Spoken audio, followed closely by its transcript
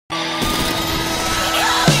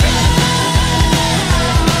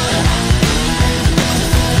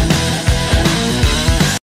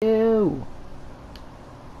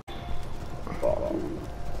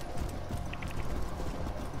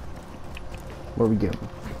Where we going?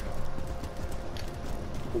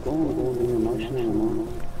 We're going to the Martian.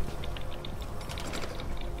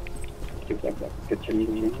 Get your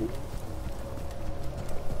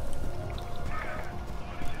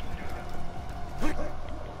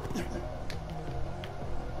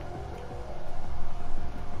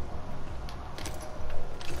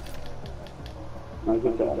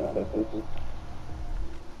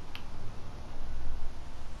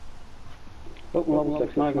Oh, level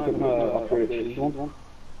 6, now I can put my upgrade shield on.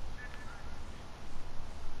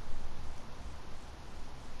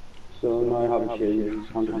 So now I have a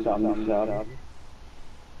shield, 177.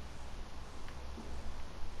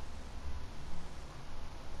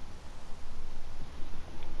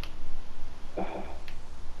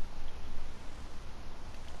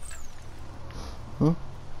 Hmm?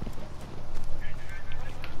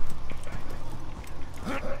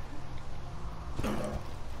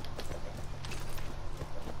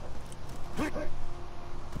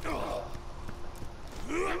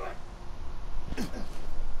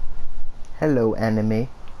 Hello, enemy.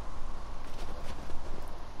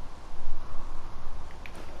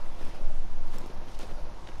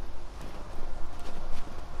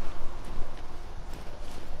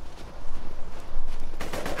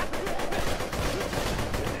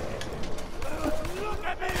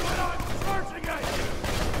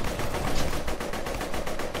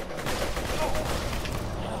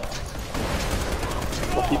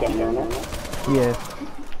 Yeah.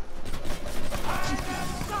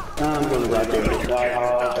 I'm going to grab it. I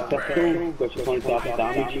have a pistol, which is 20,000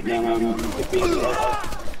 damage, and then I'm defeating it.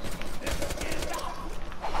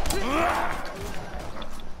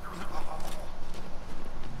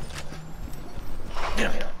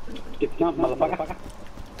 Get snapped, motherfucker.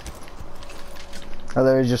 I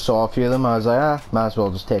literally just saw a few of them. I was like, ah, might as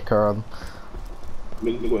well just take care of them.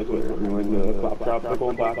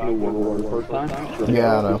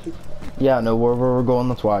 Yeah, I know. Yeah, I know where we were going.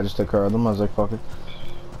 That's why I just took care of them. I was like, fuck it.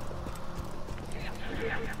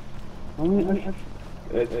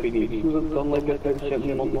 It's been ages since I've done like this type of shit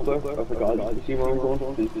in multiplayer. I forgot to see where I'm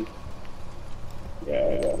going.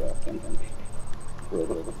 Yeah.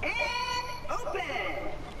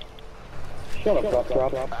 Shut up,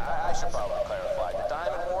 crap. I should probably clarify. The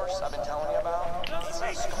diamond horse I've been telling you about? It's a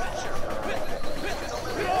sculpture.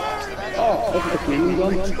 Oh, that's a cleaning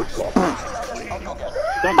gun?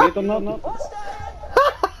 Don't make them that.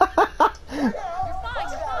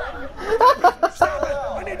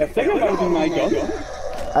 I think it might be my gun.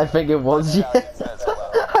 I think it was, yeah.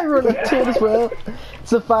 I run up to it as well.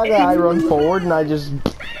 It's the fact that I run forward and I just...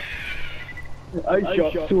 I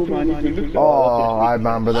shot so many. Oh, I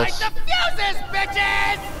remember this. Light the fuses,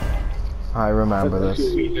 bitches! I remember this.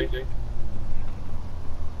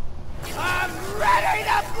 I'm ready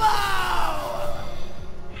to blow!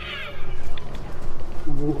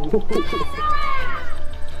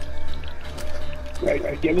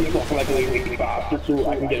 Right, give me something like a little faster so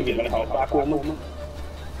I can get a bit of health back on them.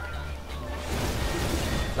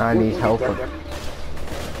 I need help.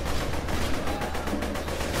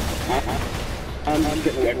 I'm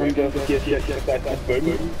getting away from just get that boom.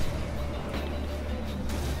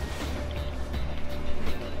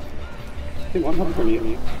 Hey, one help from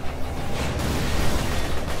you.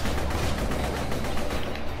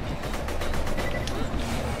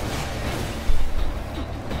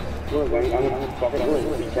 I'm gonna fuck it up.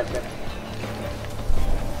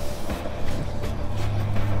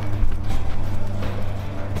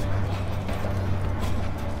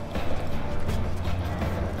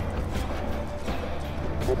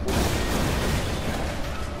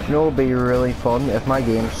 You know, it would be really fun if my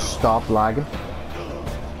game stopped lagging.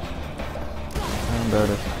 And there it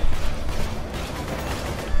is.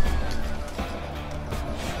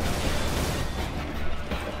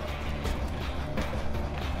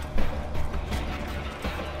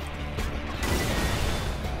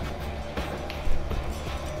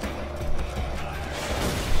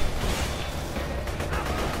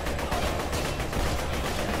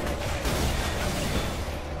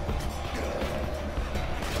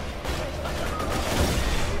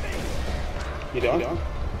 You done?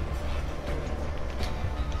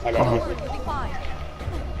 I got you.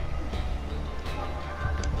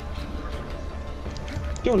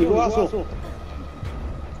 Johnny, go asshole.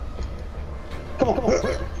 Come on.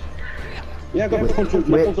 Yeah, I got the punch your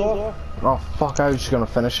nipples off. Oh fuck, I was just gonna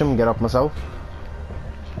finish him and get up myself.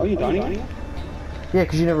 Oh, you done? Yeah,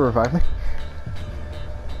 because you never revived me.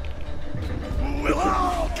 We'll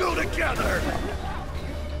all go together!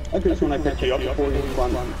 I think it's when I picked you up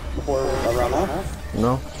before I ran off.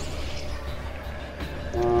 No.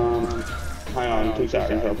 Hang on 2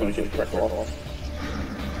 seconds, I'll finish this trick off.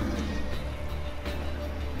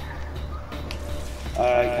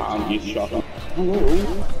 you shot him. Hello.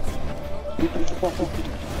 You fucking...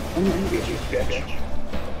 I'm gonna get you, bitch.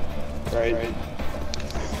 Right.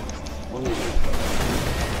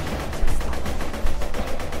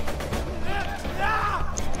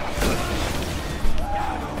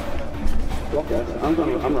 Okay, I'm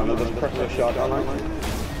running this personal shot on right.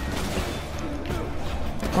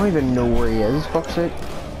 I don't even know where he is, fuck's sake.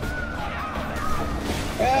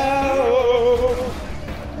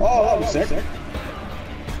 Oh, that was sick.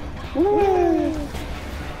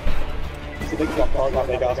 It's a big fuck hard, that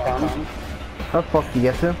big ass cannon. How the fuck do you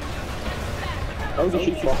get to him? Oh, you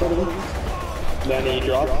shoot fuck out of him. Then he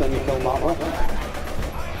drops, then you kill him that way.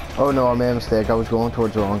 Oh no, I made a mistake. I was going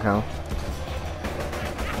towards the wrong count.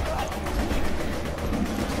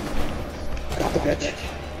 Got the bitch.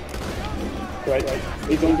 Right,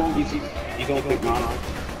 he's on big man.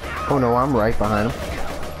 Oh no, I'm right behind him.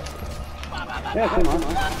 Yeah, come on.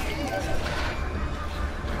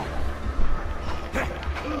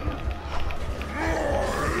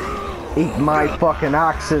 Eat my fucking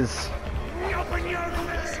axes.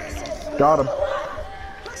 Got him.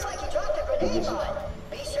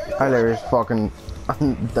 I literally just fucking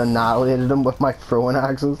annihilated him with my throwing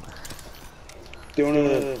axes. Do you want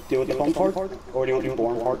to deal with the fun part? Or do you want to do the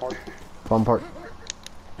boring part? Fun part.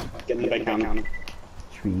 Get in the big cannon.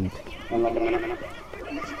 Sweet. In like a minute.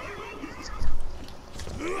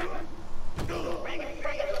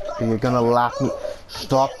 You're gonna laugh me.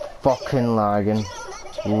 Stop fucking lagging.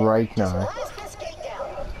 Right now.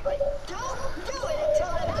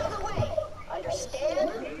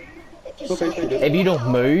 Okay, shoot it. If you don't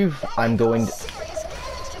move, I'm going to...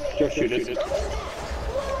 Just shoot it.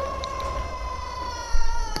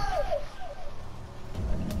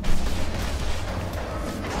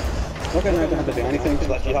 Okay, now I don't have to do anything to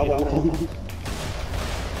let you have one.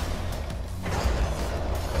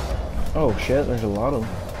 Oh shit, there's a lot of them.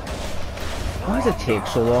 Why does it take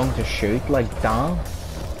so long to shoot? Like, damn.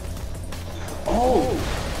 Oh!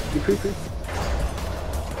 You creepy.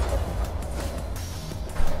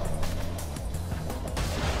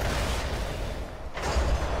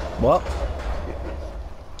 What?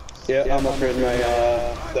 Yeah, I'm upgrading my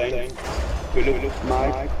thing. Bullet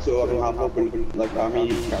mag, so I can have open like army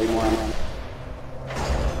carry more ammo.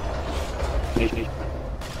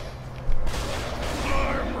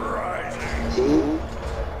 I'm rising. Cool.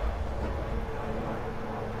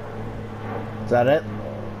 Is that it?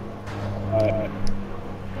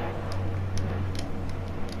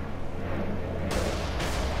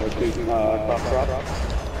 Crop.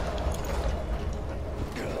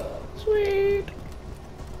 Sweet.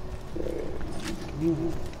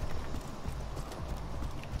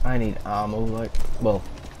 I need ammo, like, well,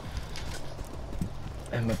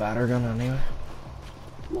 and my batter gun anyway.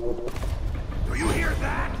 Do you hear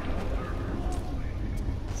that?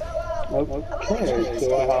 Okay,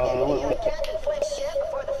 so I have another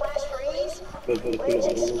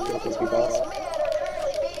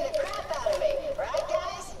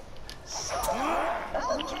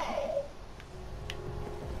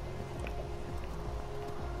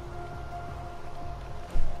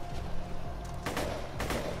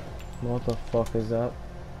What the fuck is that?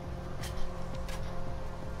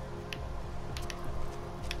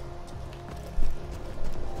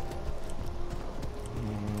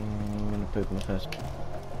 I'm gonna poop my fist.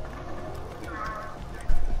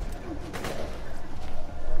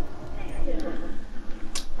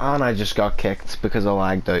 And I just got kicked because I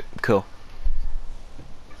lagged out. Cool.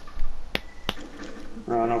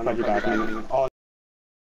 no, put you back in. Oh,